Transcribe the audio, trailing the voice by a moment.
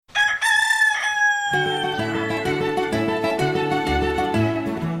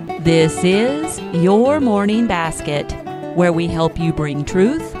This is Your Morning Basket, where we help you bring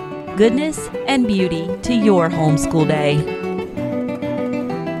truth, goodness, and beauty to your homeschool day.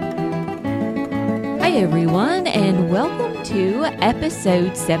 Hi, everyone, and welcome to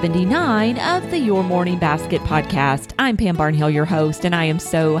episode 79 of the Your Morning Basket podcast. I'm Pam Barnhill, your host, and I am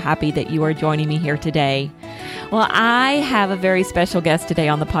so happy that you are joining me here today. Well, I have a very special guest today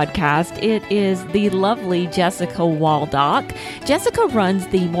on the podcast. It is the lovely Jessica Waldock. Jessica runs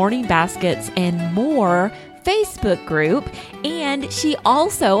the Morning Baskets and More Facebook group, and she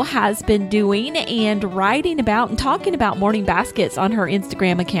also has been doing and writing about and talking about morning baskets on her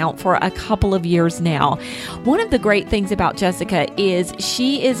Instagram account for a couple of years now. One of the great things about Jessica is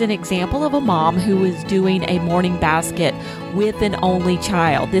she is an example of a mom who is doing a morning basket with an only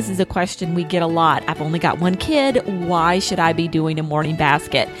child. This is a question we get a lot. I've only got one kid. Why should I be doing a morning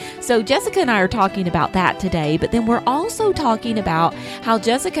basket? So Jessica and I are talking about that today, but then we're also talking about how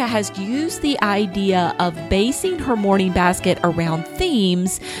Jessica has used the idea of basing her morning basket around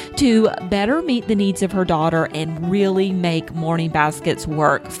themes to better meet the needs of her daughter and really make morning baskets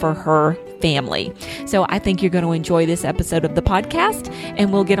work for her family. So I think you're going to enjoy this episode of the podcast,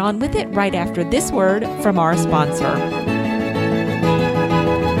 and we'll get on with it right after this word from our sponsor.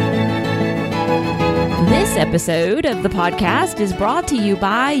 This episode of the podcast is brought to you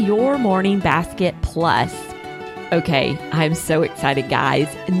by Your Morning Basket Plus. Okay, I'm so excited, guys.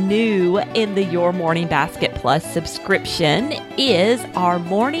 New in the Your Morning Basket Plus subscription is our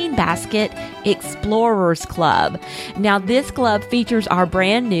Morning Basket Explorers Club. Now, this club features our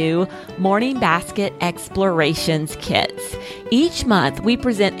brand new Morning Basket Explorations kits. Each month, we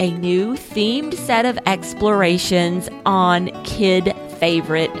present a new themed set of explorations on kid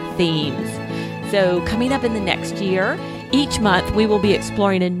favorite themes. So coming up in the next year, each month we will be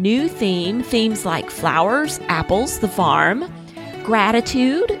exploring a new theme, themes like flowers, apples, the farm,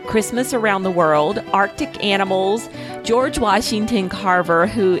 gratitude, Christmas around the world, Arctic animals, George Washington Carver,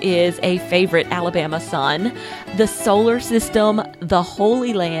 who is a favorite Alabama son, the solar system, the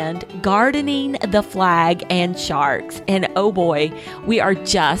Holy Land, gardening, the flag, and sharks. And oh boy, we are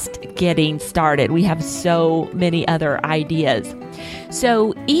just getting started. We have so many other ideas.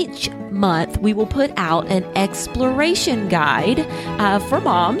 So each month we will put out an exploration guide for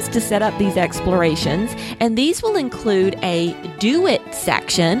moms to set up these explorations. And these will include a do it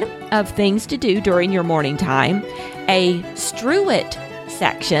section of things to do during your morning time, a strew it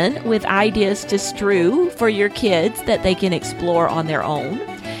section with ideas to strew for your kids that they can explore on their own,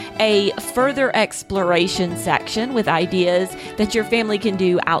 a further exploration section with ideas that your family can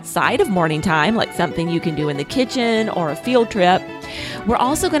do outside of morning time, like something you can do in the kitchen or a field trip. We're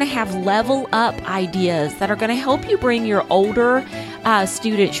also going to have level up ideas that are going to help you bring your older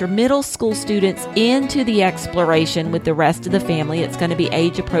students, your middle school students, into the exploration with the rest of the family. It's going to be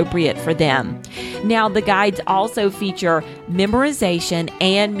age appropriate for them. Now, the guides also feature memorization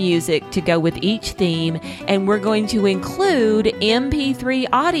and music to go with each theme, and we're going to include MP3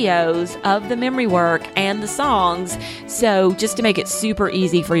 audios of the memory work and the songs, so just to make it super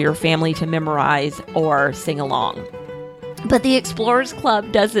easy for your family to memorize or sing along. But the Explorers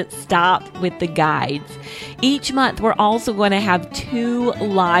Club doesn't stop with the guides. Each month, we're also going to have 2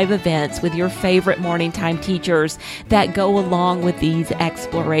 live events with your favorite morning time teachers that go along with these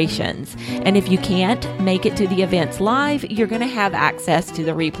explorations. And if you can't make it to the events live, you're going to have access to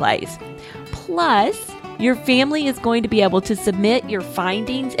the replays. Plus, your family is going to be able to submit your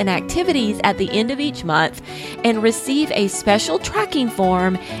findings and activities at the end of each month and receive a special tracking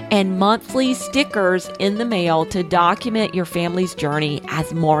form and monthly stickers in the mail to document your family's journey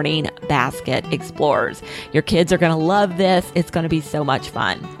as morning basket explorers. Your kids are going to love this. It's going to be so much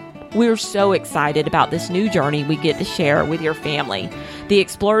fun. We're so excited about this new journey we get to share with your family. The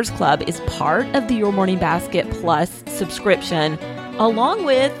Explorers Club is part of the Your Morning Basket Plus subscription, along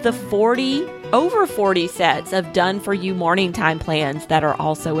with the over 40 sets of done-for-you morning time plans that are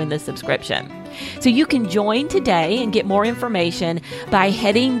also in the subscription. So you can join today and get more information by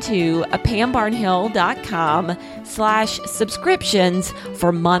heading to pambarnhill.com/subscriptions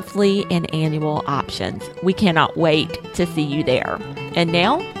for monthly and annual options. We cannot wait to see you there. And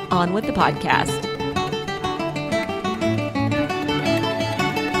now, on with the podcast.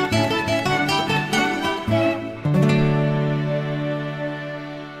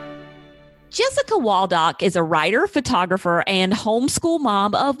 Jessica Waldock is a writer, photographer, and homeschool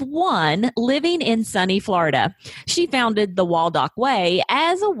mom of 1 living in sunny Florida. She founded the Waldock Way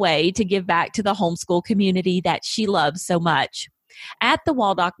as a way to give back to the homeschool community that she loves so much. At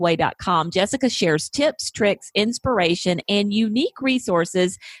thewaldockway.com, Jessica shares tips, tricks, inspiration, and unique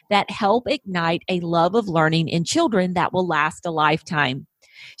resources that help ignite a love of learning in children that will last a lifetime.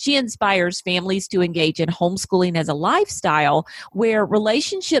 She inspires families to engage in homeschooling as a lifestyle where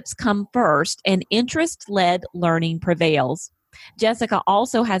relationships come first and interest-led learning prevails. Jessica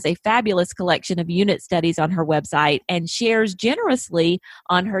also has a fabulous collection of unit studies on her website and shares generously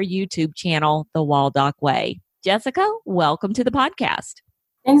on her YouTube channel, The Waldock Way. Jessica, welcome to the podcast.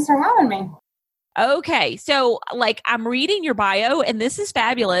 Thanks for having me. Okay, so I'm reading your bio, and this is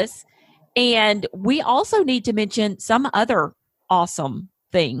fabulous. And we also need to mention some other awesome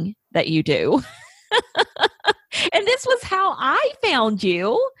thing that you do. And this was how I found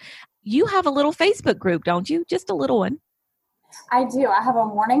you. You have a little Facebook group, don't you? Just a little one. I do. I have a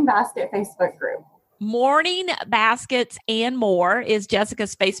Morning Basket Facebook group. Morning Baskets and More is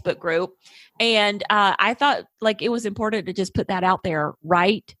Jessica's Facebook group. And I thought it was important to just put that out there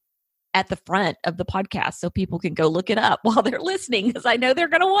right at the front of the podcast so people can go look it up while they're listening, because I know they're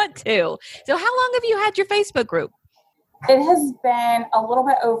going to want to. So how long have you had your Facebook group? It has been a little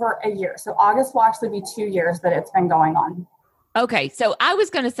bit over a year. So August will actually be 2 years that it's been going on. Okay, so I was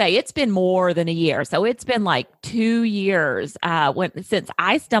going to say it's been more than a year. So it's been 2 years since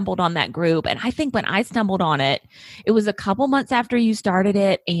I stumbled on that group. And I think when I stumbled on it, it was a couple months after you started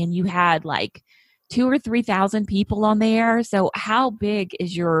it, and you had 2,000 or 3,000 people on there. So how big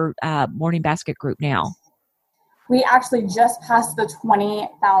is your Morning Basket group now? We actually just passed the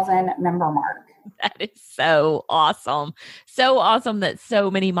 20,000 member mark. That is so awesome. So awesome that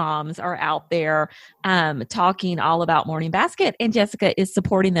so many moms are out there talking all about Morning Basket, and Jessica is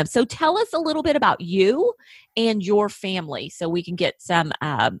supporting them. So tell us a little bit about you and your family so we can get some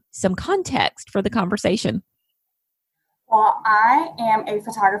context for the conversation. Well, I am a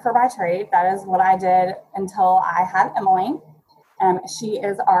photographer by trade. That is what I did until I had Emily. She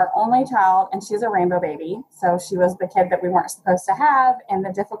is our only child, and she's a rainbow baby. So she was the kid that we weren't supposed to have, and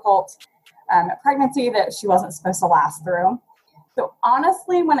the difficult pregnancy that she wasn't supposed to last through. So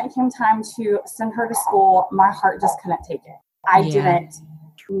honestly, when it came time to send her to school, my heart just couldn't take it. I didn't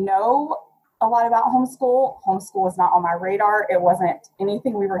know a lot about homeschool. Homeschool was not on my radar. It wasn't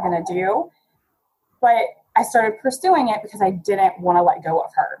anything we were going to do. But I started pursuing it because I didn't want to let go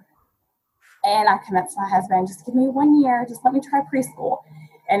of her. And I convinced my husband, just give me 1 year, just let me try preschool.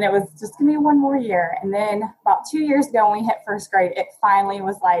 And it was just give me 1 more year. And then about 2 years ago, when we hit first grade, it finally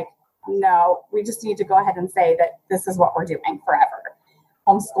was no, we just need to go ahead and say that this is what we're doing forever.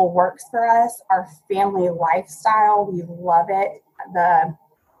 Homeschool works for us. Our family lifestyle, we love it. The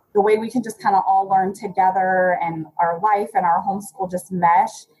way we can just kind of all learn together, and our life and our homeschool just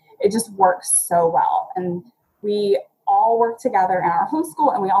mesh, it just works so well. And we all work together in our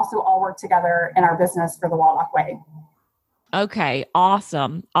homeschool, and we also all work together in our business for the Waldock Way. Okay,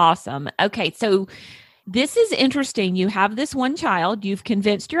 awesome. Okay, so this is interesting. You have this one child. You've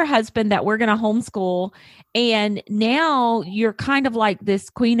convinced your husband that we're going to homeschool. And now you're kind of like this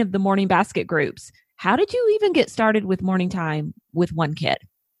queen of the Morning Basket groups. How did you even get started with morning time with one kid?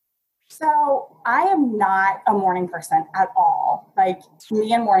 So I am not a morning person at all.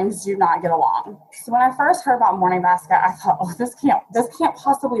 Me and mornings do not get along. So when I first heard about Morning Basket, I thought, this can't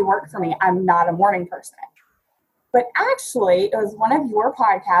possibly work for me. I'm not a morning person. But actually, it was one of your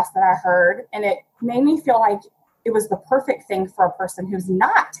podcasts that I heard, and it made me feel like it was the perfect thing for a person who's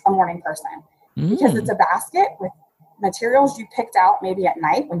not a morning person. Because it's a basket with materials you picked out maybe at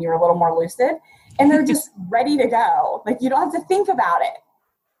night when you're a little more lucid, and they're just ready to go. You don't have to think about it.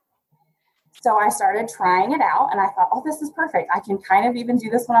 So I started trying it out, and I thought, this is perfect. I can kind of even do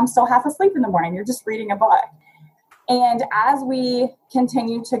this when I'm still half asleep in the morning. You're just reading a book. And as we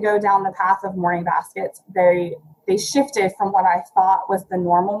continued to go down the path of Morning Baskets, they shifted from what I thought was the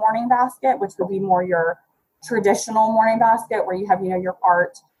normal Morning Basket, which would be more your traditional Morning Basket, where you have, your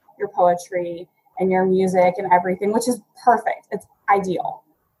art, your poetry, and your music and everything, which is perfect. It's ideal.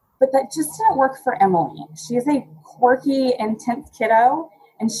 But that just didn't work for Emily. She's a quirky, intense kiddo,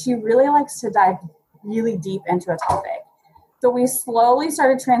 and she really likes to dive really deep into a topic. So we slowly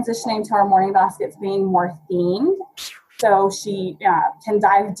started transitioning to our Morning Baskets being more themed. So she can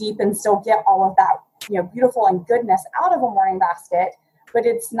dive deep and still get all of that, beautiful and goodness out of a Morning Basket, but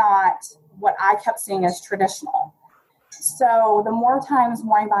it's not what I kept seeing as traditional. So the more times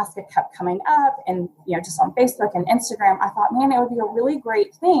Morning Basket kept coming up and, just on Facebook and Instagram, I thought, man, it would be a really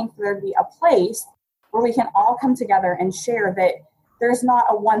great thing for there to be a place where we can all come together and share that there's not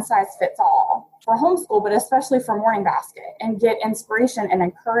a one size fits all for homeschool, but especially for Morning Basket, and get inspiration and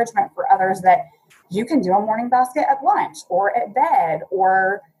encouragement for others that you can do a Morning Basket at lunch or at bed,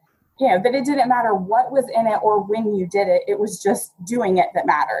 or, that it didn't matter what was in it or when you did it. It was just doing it that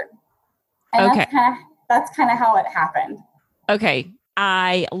mattered. And okay. That's kind of how it happened. Okay.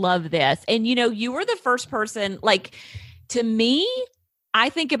 I love this. And, you were the first person, to me, I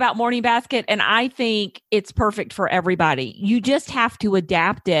think about Morning Basket and I think it's perfect for everybody. You just have to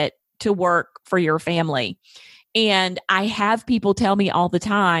adapt it to work for your family. And I have people tell me all the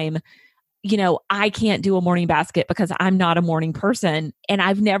time, I can't do a morning basket because I'm not a morning person. And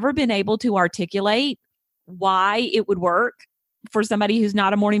I've never been able to articulate why it would work for somebody who's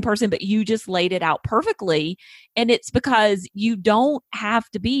not a morning person, but you just laid it out perfectly. And it's because you don't have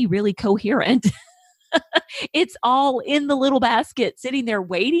to be really coherent. It's all in the little basket sitting there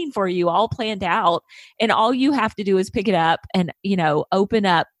waiting for you, all planned out. And all you have to do is pick it up and, open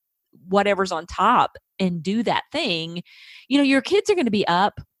up whatever's on top and do that thing. Your kids are going to be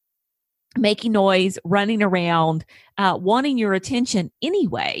up, making noise, running around, wanting your attention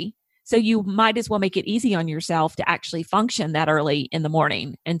anyway. So you might as well make it easy on yourself to actually function that early in the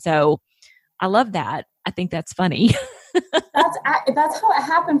morning. And so I love that. I think that's funny. That's how it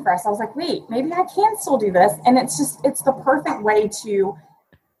happened for us. I was like, wait, maybe I can still do this. And it's the perfect way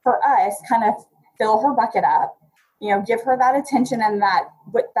for us, kind of fill her bucket up, give her that attention and that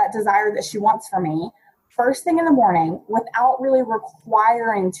desire that she wants for me first thing in the morning without really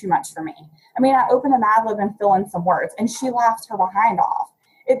requiring too much for me. I mean, I open a Mad Lib and fill in some words and she laughs her behind off.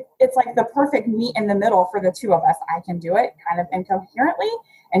 It's like the perfect meet in the middle for the two of us. I can do it kind of incoherently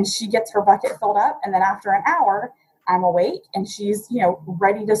and she gets her bucket filled up. And then after an hour, I'm awake and she's,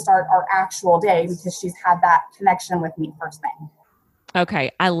 ready to start our actual day because she's had that connection with me first thing.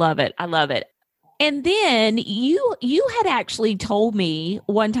 Okay. I love it. I love it. And then you had actually told me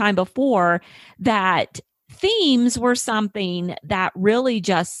one time before that themes were something that really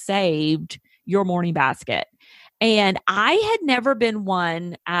just saved your morning basket. And I had never been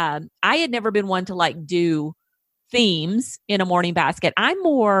one to like do themes in a morning basket. I'm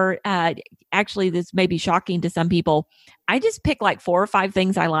more, actually, this may be shocking to some people. I just pick like 4 or 5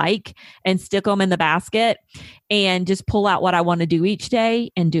 things I like and stick them in the basket and just pull out what I want to do each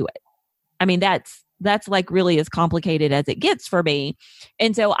day and do it. I mean, that's like really as complicated as it gets for me.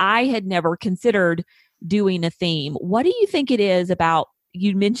 And so I had never considered doing a theme. What do you think it is about,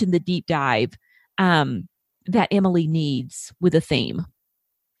 you mentioned the deep dive, that Emily needs with a theme?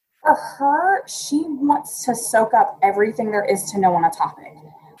 For her, she wants to soak up everything there is to know on a topic.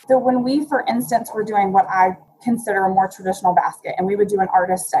 So when we, for instance, were doing what I consider a more traditional basket, and we would do an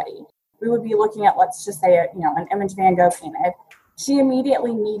artist study, we would be looking at, let's just say, an image Van Gogh painted. She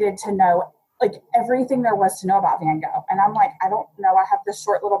immediately needed to know like everything there was to know about Van Gogh. And I'm like, I don't know. I have this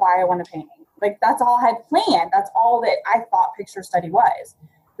short little bio on a painting. Like that's all I had planned. That's all that I thought picture study was.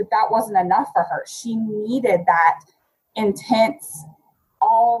 But that wasn't enough for her. She needed that intense,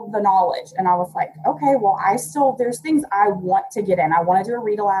 all the knowledge. And I was like, okay, well, there's things I want to get in. I want to do a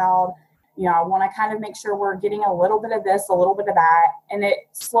read aloud. I want to kind of make sure we're getting a little bit of this, a little bit of that. And it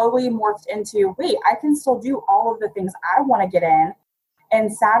slowly morphed into, wait, I can still do all of the things I want to get in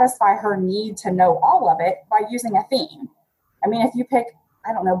and satisfy her need to know all of it by using a theme. I mean, if you pick,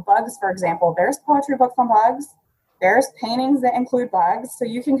 I don't know, bugs, for example, there's poetry books on bugs. There's paintings that include bugs. So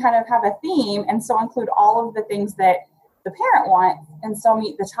you can kind of have a theme and still include all of the things that the parent wants and still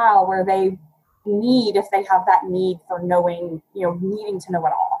meet the child where they need, if they have that need for knowing, needing to know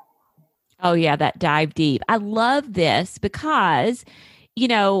it all. Oh yeah, that dive deep. I love this because,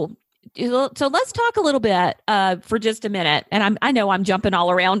 so let's talk a little bit for just a minute. And I know I'm jumping all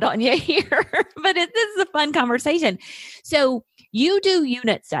around on you here, but this is a fun conversation. So you do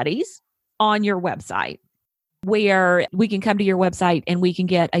unit studies on your website where we can come to your website and we can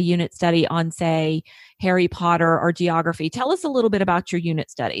get a unit study on, say, Harry Potter or geography. Tell us a little bit about your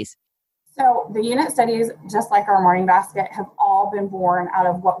unit studies. So the unit studies, just like our morning basket, have all been born out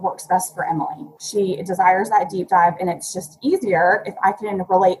of what works best for Emily. She desires that deep dive, and it's just easier if I can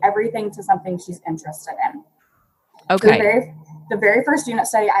relate everything to something she's interested in. Okay. The very first unit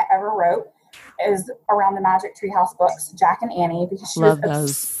study I ever wrote is around the Magic Tree House books, Jack and Annie, because she Love was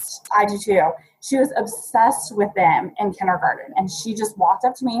those. I do too. She was obsessed with them in kindergarten, and she just walked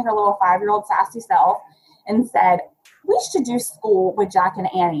up to me, her little 5-year-old sassy self, and said, we should do school with Jack and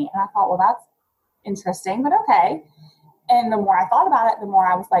Annie. And I thought, well, that's interesting, but okay. And the more I thought about it, the more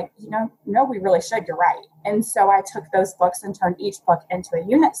I was like, no, we really should. You're right. And so I took those books and turned each book into a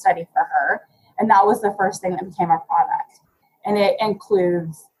unit study for her. And that was the first thing that became our product. And it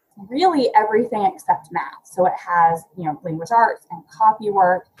includes really everything except math. So it has, language arts and copy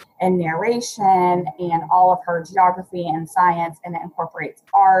work and narration and all of her geography and science, and it incorporates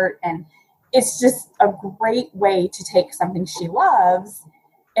art. And it's just a great way to take something she loves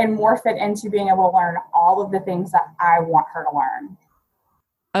and morph it into being able to learn all of the things that I want her to learn.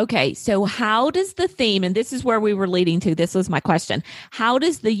 Okay, so how does the theme, and this is where we were leading to, this was my question, how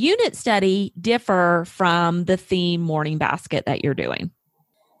does the unit study differ from the theme morning basket that you're doing?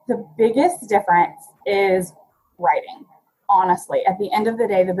 the biggest difference is writing. Honestly, at the end of the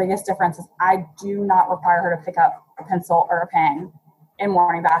day, the biggest difference is I do not require her to pick up a pencil or a pen in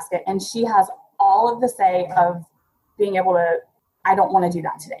Morning Basket. And she has all of the say of being able to, I don't want to do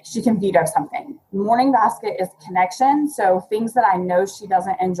that today. She can veto something. Morning Basket is connection. So things that I know she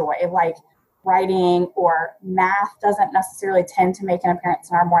doesn't enjoy, like writing or math, doesn't necessarily tend to make an appearance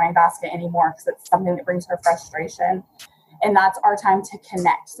in our Morning Basket anymore because it's something that brings her frustration. And that's our time to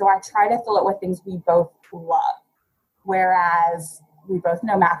connect. So I try to fill it with things we both love. Whereas we both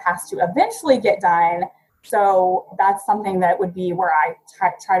know math has to eventually get done. So that's something that would be where I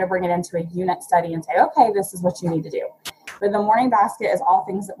try to bring it into a unit study and say, okay, this is what you need to do. But the Morning Basket is all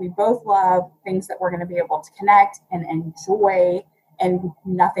things that we both love, things that we're going to be able to connect and enjoy, and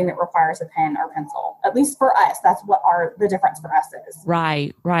nothing that requires a pen or pencil. At least for us, that's what the difference for us is.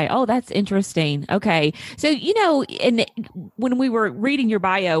 Right. Oh, that's interesting. Okay. So, and when we were reading your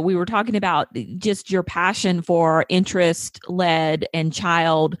bio, we were talking about just your passion for interest-led and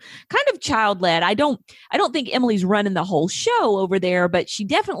child-led. I don't think Emily's running the whole show over there, but she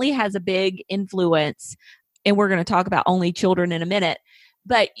definitely has a big influence. And we're going to talk about Only Children in a minute.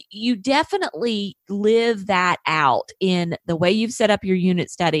 But you definitely live that out in the way you've set up your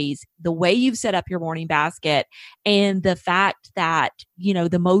unit studies, the way you've set up your Morning Basket, and the fact that,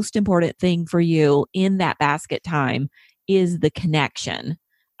 the most important thing for you in that basket time is the connection,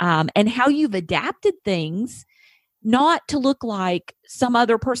 and how you've adapted things not to look like some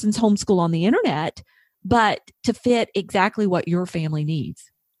other person's homeschool on the internet, but to fit exactly what your family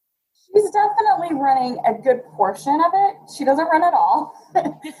needs. She's definitely running a good portion of it. She doesn't run it all.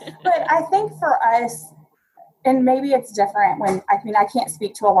 But I think for us, and maybe it's different I can't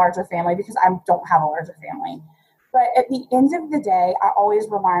speak to a larger family because I don't have a larger family. But at the end of the day, I always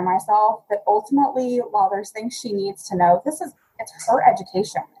remind myself that ultimately, while there's things she needs to know, it's her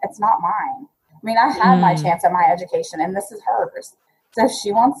education. It's not mine. I had my chance at my education, and this is hers. So if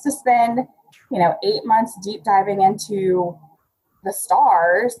she wants to spend, 8 months deep diving into the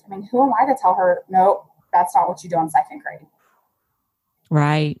stars, who am I to tell her, nope, that's not what you do in second grade?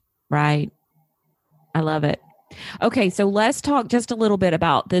 Right. I love it. Okay, so let's talk just a little bit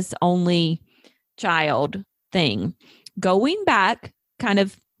about this only child thing. Going back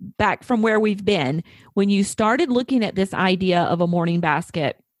from where we've been, when you started looking at this idea of a Morning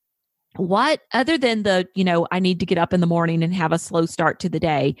Basket, what, other than I need to get up in the morning and have a slow start to the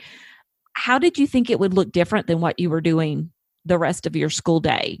day, how did you think it would look different than what you were doing the rest of your school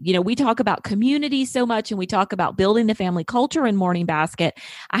day? We talk about community so much, and we talk about building the family culture in Morning Basket.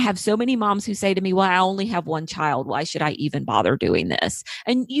 I have so many moms who say to me, well, I only have one child. Why should I even bother doing this?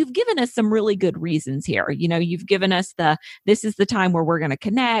 And you've given us some really good reasons here. You've given us this is the time where we're going to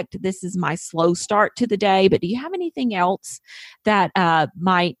connect. This is my slow start to the day. But do you have anything else that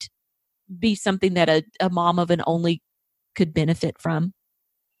might be something that a mom of an only could benefit from?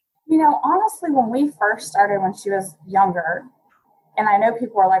 Honestly, when we first started, when she was younger, and I know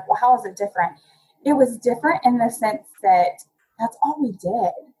people were like, well, how is it different? It was different in the sense that that's all we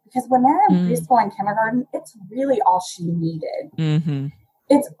did. Because when they're in preschool and kindergarten, it's really all she needed. Mm-hmm.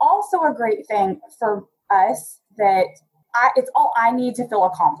 It's also a great thing for us that it's all I need to feel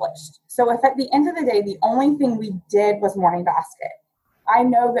accomplished. So if at the end of the day, the only thing we did was Morning Basket, I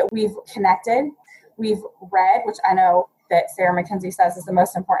know that we've connected, we've read, which I know that Sarah Mackenzie says is the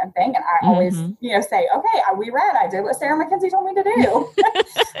most important thing. And I always, say, okay, we read, I did what Sarah Mackenzie told me to do.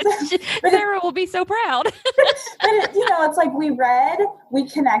 Sarah will be so proud. But it's like we read, we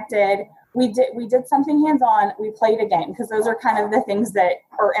connected, we did something hands-on, we played a game, because those are kind of the things that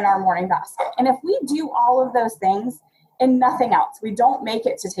are in our Morning Basket. And if we do all of those things and nothing else, we don't make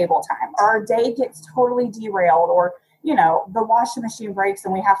it to table time, or our day gets totally derailed, or, the washing machine breaks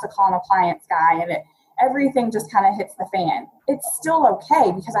and we have to call an appliance guy and everything just kind of hits the fan. It's still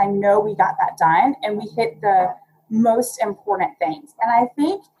okay because I know we got that done and we hit the most important things. And I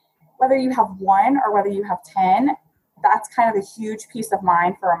think whether you have one or whether you have 10, that's kind of a huge peace of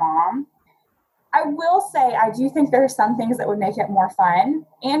mind for a mom. I will say, I do think there are some things that would make it more fun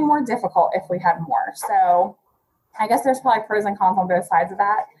and more difficult if we had more. So I guess there's probably pros and cons on both sides of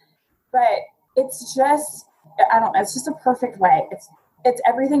that. But it's just, it's just a perfect way. It's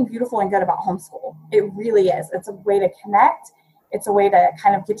everything beautiful and good about homeschool. It really is. It's a way to connect. It's a way to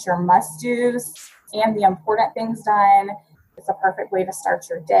kind of get your must-dos and the important things done. It's a perfect way to start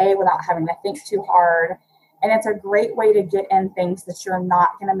your day without having to think too hard. And it's a great way to get in things that you're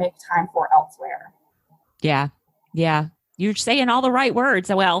not going to make time for elsewhere. Yeah. You're saying all the right words.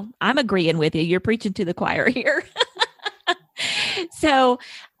 Well, I'm agreeing with you. You're preaching to the choir here. So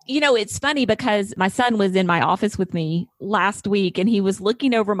It's funny because my son was in my office with me last week and he was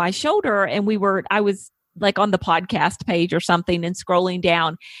looking over my shoulder and I was like on the podcast page or something and scrolling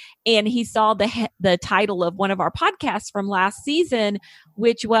down and he saw the title of one of our podcasts from last season,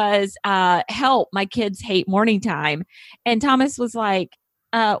 which was Help, My Kids Hate Morning Time. And Thomas was like,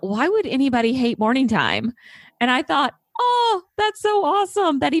 why would anybody hate morning time? And I thought, oh, that's so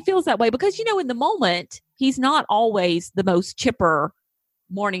awesome that he feels that way because, in the moment, he's not always the most chipper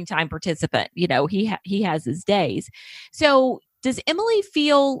morning time participant. He has his days. So does Emily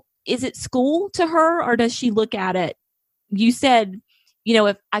feel, is it school to her or does she look at it? You said,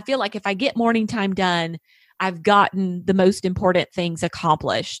 if I feel like if I get morning time done, I've gotten the most important things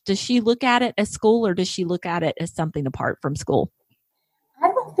accomplished. Does she look at it as school or does she look at it as something apart from school? I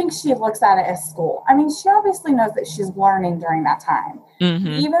don't think she looks at it as school. I mean, she obviously knows that she's learning during that time.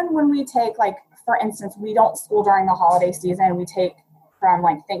 Mm-hmm. Even when we take, like, for instance, we don't school during the holiday season. We take from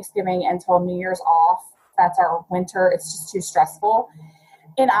like Thanksgiving until New Year's off. That's our winter. It's just too stressful.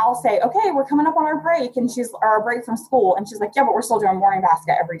 And I'll say, okay, we're coming up on our break and our break from school. And she's like, yeah, but we're still doing morning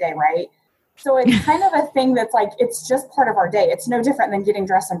basket every day, right? So it's kind of a thing that's like, it's just part of our day. It's no different than getting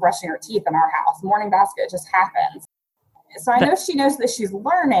dressed and brushing your teeth in our house. Morning basket just happens. So I know she knows that she's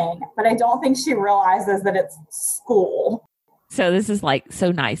learning, but I don't think she realizes that it's school. So this is like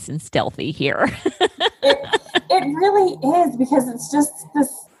so nice and stealthy here. It really is because it's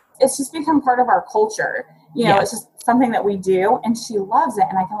just become part of our culture. It's just something that we do and she loves it.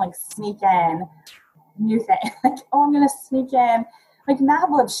 And I can like sneak in new things. Like, oh, I'm going to sneak in like Mad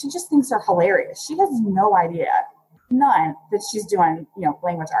Libs. She just thinks they're hilarious. She has no idea, none, that she's doing,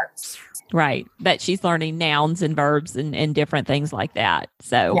 language arts. Right. That she's learning nouns and verbs and different things like that.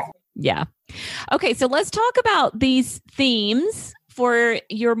 So, yeah. Okay. So let's talk about these themes for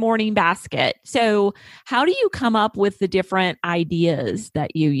your morning basket. So how do you come up with the different ideas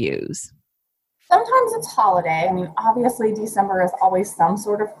that you use? Sometimes it's holiday. I mean, obviously December is always some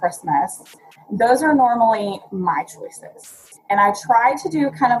sort of Christmas. Those are normally my choices. And I try to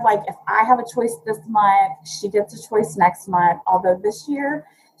do kind of like, if I have a choice this month, she gets a choice next month. Although this year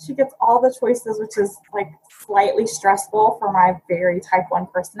she gets all the choices, which is like slightly stressful for my very type 1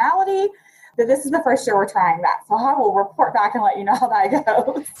 personality. But this is the first year we're trying that. So I will report back and let you know how that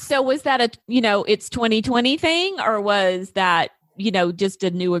goes. So was that it's 2020 thing or was that, just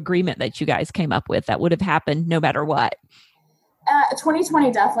a new agreement that you guys came up with that would have happened no matter what? 2020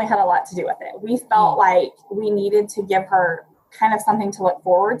 definitely had a lot to do with it. We felt like we needed to give her kind of something to look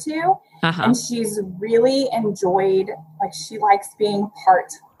forward to. Uh-huh. And she's really enjoyed, like she likes being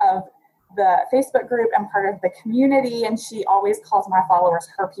part of the Facebook group and part of the community. And she always calls my followers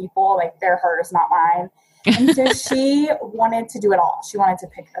her people, like they're hers, not mine. And so she wanted to do it all. She wanted to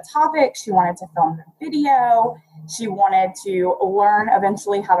pick the topic. She wanted to film the video. She wanted to learn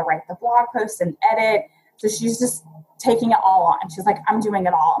eventually how to write the blog post and edit. So she's just taking it all on. She's like, I'm doing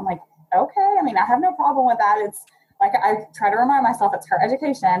it all. I'm like, okay. I mean, I have no problem with that. It's like, I try to remind myself it's her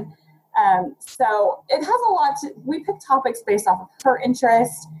education. So it has a lot we pick topics based off of her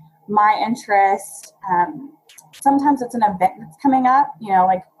interest, my interest. Sometimes it's an event that's coming up,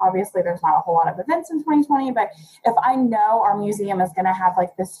 like obviously there's not a whole lot of events in 2020, but if I know our museum is going to have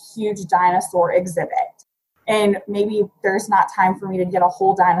like this huge dinosaur exhibit and maybe there's not time for me to get a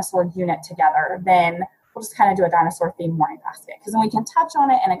whole dinosaur unit together, then we'll just kind of do a dinosaur themed morning basket because then we can touch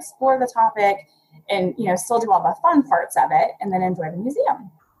on it and explore the topic and, still do all the fun parts of it and then enjoy the museum.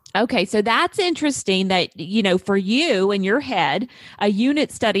 Okay, so that's interesting that, for you in your head, a unit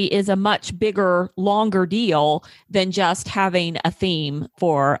study is a much bigger, longer deal than just having a theme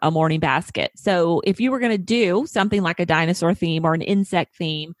for a morning basket. So if you were going to do something like a dinosaur theme or an insect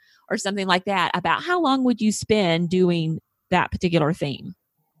theme or something like that, about how long would you spend doing that particular theme?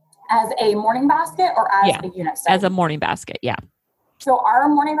 As a morning basket or as a unit study? As a morning basket, yeah. So our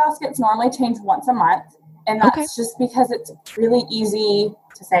morning baskets normally change once a month. And that's just because it's really easy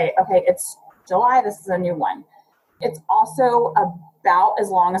to say, okay, it's July, this is a new one. It's also about as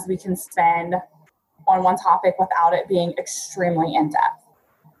long as we can spend on one topic without it being extremely in-depth.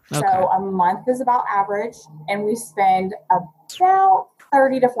 Okay. So a month is about average, and we spend about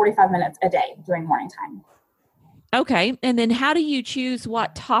 30 to 45 minutes a day doing morning time. Okay. And then how do you choose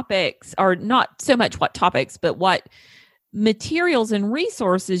what topics, or not so much what topics, but what materials and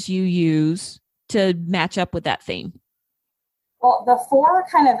resources you use to match up with that theme? Well, the 4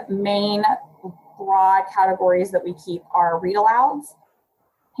 kind of main broad categories that we keep are read alouds,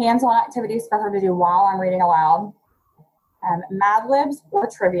 hands-on activities for her to do while I'm reading aloud, Mad Libs or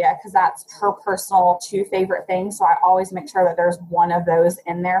trivia, because that's her personal 2 favorite things. So I always make sure that there's one of those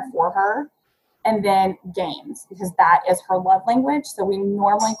in there for her. and then games, because that is her love language. So we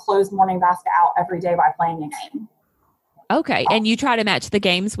normally close Morning Basket out every day by playing a game. Okay. And you try to match the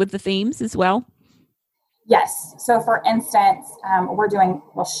games with the themes as well? Yes. So for instance,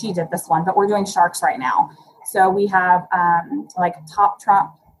 she did this one, but we're doing sharks right now. So we have like Top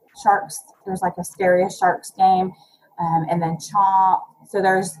Trump Sharks. There's like a Scariest Sharks game, and then Chomp. So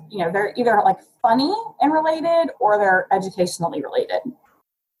there's, they're either like funny and related or they're educationally related.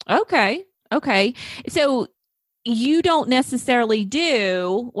 Okay. So you don't necessarily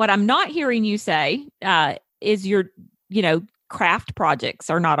do what I'm not hearing you say is your, craft projects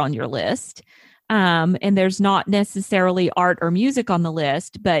are not on your list. And there's not necessarily art or music on the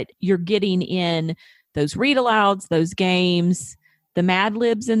list, but you're getting in those read alouds, those games, the Mad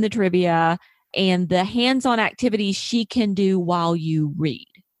Libs and the trivia, and the hands-on activities she can do while you read.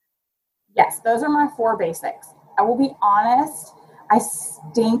 Yes, those are my 4 basics. I will be honest, I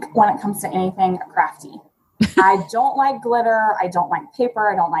stink when it comes to anything crafty. I don't like glitter, I don't like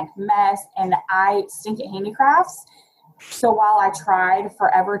paper, I don't like mess, and I stink at handicrafts. So while I tried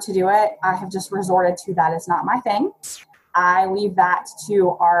forever to do it, I have just resorted to that is not my thing. I leave that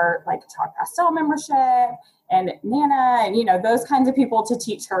to our Chalk Pastel membership and Nana and, those kinds of people to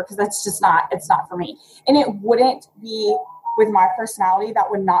teach her, because it's not for me. And it wouldn't be with my personality, that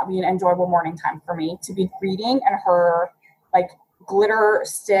would not be an enjoyable morning time for me to be reading and her glitter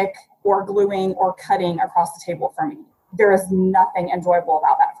stick or gluing or cutting across the table for me. There is nothing enjoyable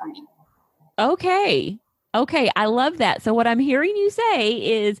about that for me. Okay, I love that. So what I'm hearing you say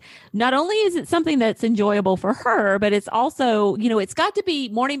is not only is it something that's enjoyable for her, but it's also, it's got to be,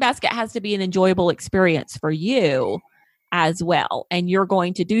 Morning Basket has to be an enjoyable experience for you as well. And you're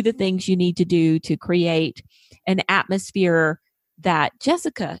going to do the things you need to do to create an atmosphere that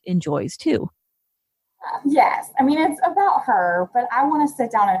Jessica enjoys too. Yes. I mean, it's about her, but I want to sit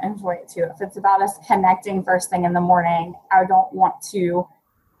down and enjoy it too. If it's about us connecting first thing in the morning, I don't want to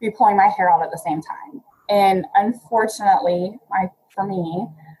be pulling my hair out at the same time. And unfortunately, for me,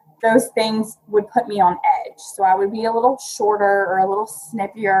 those things would put me on edge. So I would be a little shorter or a little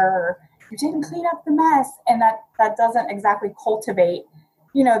snippier, or you didn't clean up the mess. And that doesn't exactly cultivate,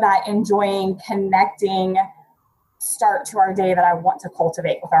 that enjoying, connecting start to our day that I want to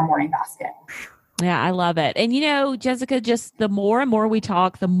cultivate with our Morning Basket. Yeah, I love it. And, Jessica, just the more and more we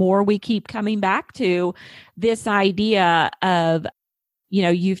talk, the more we keep coming back to this idea of,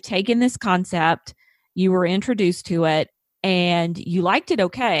 you've taken this concept, you were introduced to it, and you liked it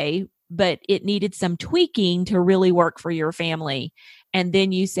okay, but it needed some tweaking to really work for your family. And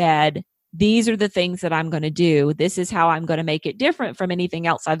then you said, these are the things that I'm going to do. This is how I'm going to make it different from anything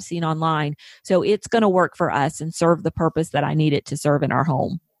else I've seen online. So it's going to work for us and serve the purpose that I need it to serve in our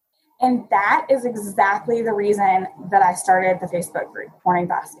home. And that is exactly the reason that I started the Facebook group, Morning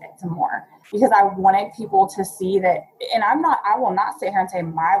Basket, and more, because I wanted people to see that, and I will not sit here and say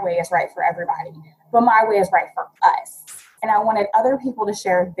my way is right for everybody, but my way is right for us. And I wanted other people to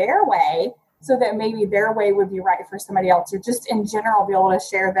share their way so that maybe their way would be right for somebody else, or just in general be able to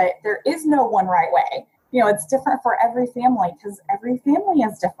share that there is no one right way. It's different for every family because every family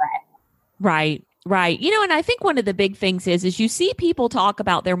is different. Right. And I think one of the big things is you see people talk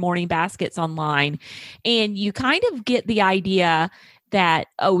about their morning baskets online, and you kind of get the idea that,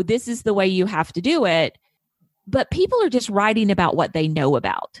 oh, this is the way you have to do it. But people are just writing about what they know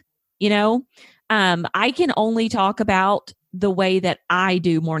about, I can only talk about the way that I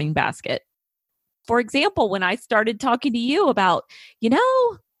do Morning Basket. For example, when I started talking to you about,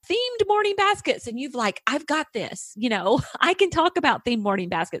 themed morning baskets, and you've I've got this, I can talk about themed morning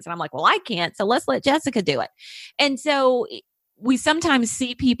baskets. And I'm like, well, I can't. So let's let Jessica do it. And so we sometimes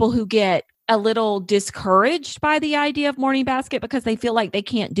see people who get a little discouraged by the idea of Morning Basket because they feel like they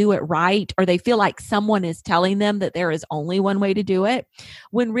can't do it right, or they feel like someone is telling them that there is only one way to do it.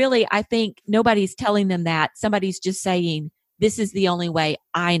 When really, I think nobody's telling them that. Somebody's just saying, this is the only way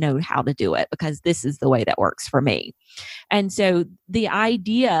I know how to do it because this is the way that works for me. And so the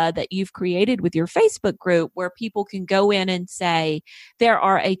idea that you've created with your Facebook group, where people can go in and say, there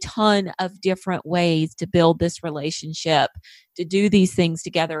are a ton of different ways to build this relationship, to do these things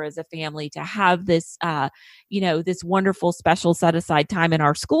together as a family, to have this, this wonderful special set aside time in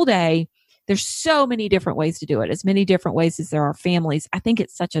our school day. There's so many different ways to do it, as many different ways as there are families. I think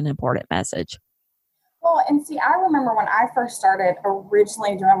it's such an important message. Well, and see, I remember when I first started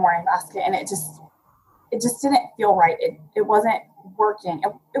originally doing Morning Basket, and it just didn't feel right. It wasn't working.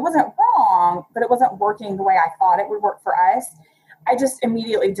 It wasn't wrong, but it wasn't working the way I thought it would work for us. I just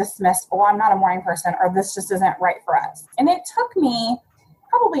immediately dismissed, oh, I'm not a morning person, or this just isn't right for us. And it took me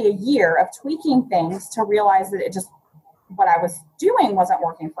probably a year of tweaking things to realize that what I was doing wasn't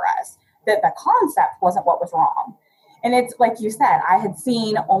working for us, that the concept wasn't what was wrong. And it's like you said, I had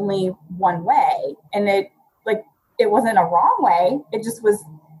seen only one way, and it wasn't a wrong way. It just was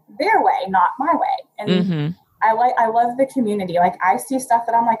their way, not my way. And I love the community. Like, I see stuff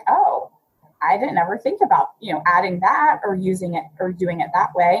that I'm like, oh, I didn't ever think about, adding that or using it or doing it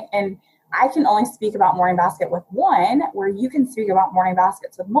that way. And I can only speak about Morning Basket with one, where you can speak about Morning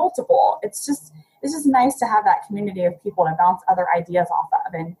Baskets with multiple. It's just nice to have that community of people to bounce other ideas off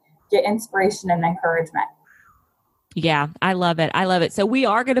of and get inspiration and encouragement. Yeah, I love it. I love it. So we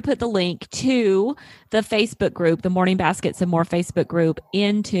are going to put the link to the Facebook group, the Morning Baskets and More Facebook group,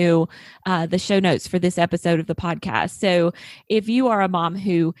 into the show notes for this episode of the podcast. So if you are a mom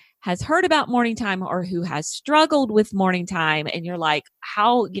who has heard about morning time or who has struggled with morning time and you're like,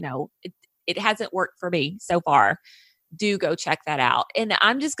 how, it hasn't worked for me so far, do go check that out. And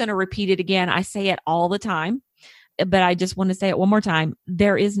I'm just going to repeat it again. I say it all the time, but I just want to say it one more time.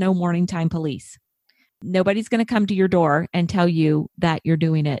 There is no morning time police. Nobody's going to come to your door and tell you that you're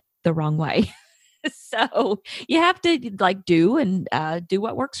doing it the wrong way. So you have to do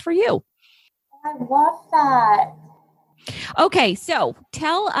what works for you. I love that. Okay, so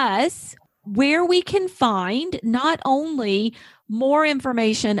tell us where we can find not only more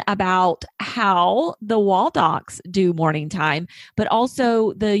information about how the Waldocs do morning time, but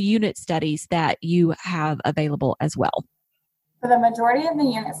also the unit studies that you have available as well. For the majority of the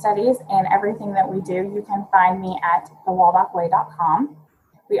unit studies and everything that we do, you can find me at thewaldocway.com.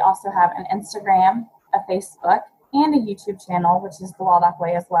 We also have an Instagram, a Facebook, and a YouTube channel, which is The Waldock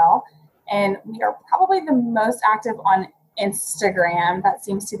Way as well. And we are probably the most active on Instagram. That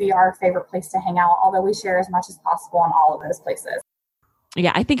seems to be our favorite place to hang out, although we share as much as possible on all of those places.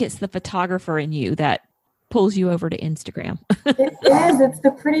 Yeah, I think it's the photographer in you that pulls you over to Instagram. It is. It's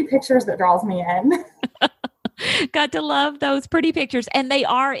the pretty pictures that draws me in. Got to love those pretty pictures. And they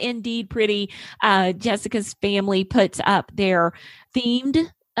are indeed pretty. Jessica's family puts up their themed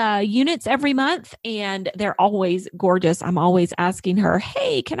units every month, and they're always gorgeous. I'm always asking her,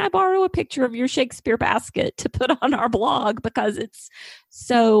 hey, can I borrow a picture of your Shakespeare basket to put on our blog? Because it's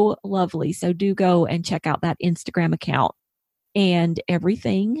so lovely. So do go and check out that Instagram account and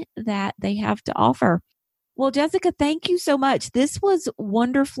everything that they have to offer. Well, Jessica, thank you so much. This was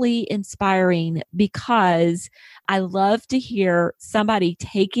wonderfully inspiring because I love to hear somebody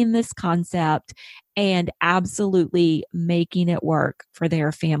taking this concept and absolutely making it work for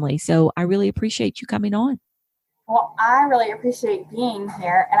their family. So I really appreciate you coming on. Well, I really appreciate being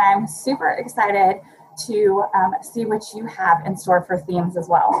here, and I'm super excited to see what you have in store for themes as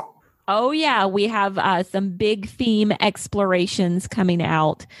well. Oh, yeah. We have some big theme explorations coming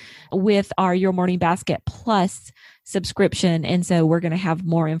out with our Your Morning Basket Plus subscription. And so we're going to have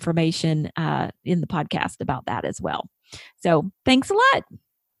more information in the podcast about that as well. So thanks a lot.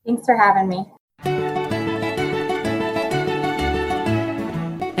 Thanks for having me.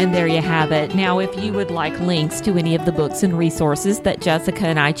 And there you have it. Now, if you would like links to any of the books and resources that Jessica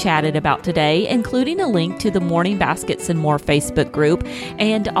and I chatted about today, including a link to the Morning Baskets and More Facebook group,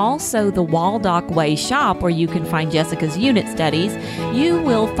 and also the Waldock Way shop where you can find Jessica's unit studies, you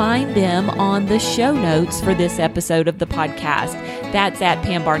will find them on the show notes for this episode of the podcast. That's at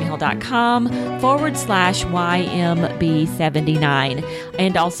pambarnhill.com/YMB79.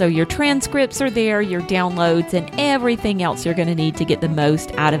 And also your transcripts are there, your downloads, and everything else you're going to need to get the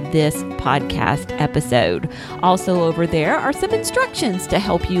most out of this podcast episode. Also over there are some instructions to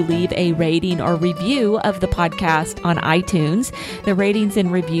help you leave a rating or review of the podcast on iTunes. The ratings and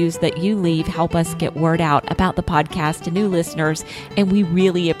reviews that you leave help us get word out about the podcast to new listeners, and we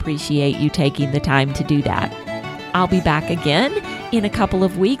really appreciate you taking the time to do that. I'll be back again in a couple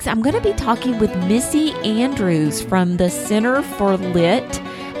of weeks. I'm going to be talking with Missy Andrews from the Center for Lit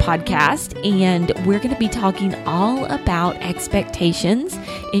podcast, and we're going to be talking all about expectations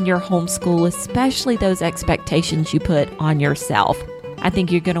in your homeschool, especially those expectations you put on yourself. I think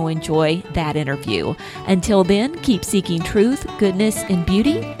you're going to enjoy that interview. Until then, keep seeking truth, goodness, and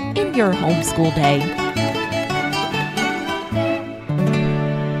beauty in your homeschool day.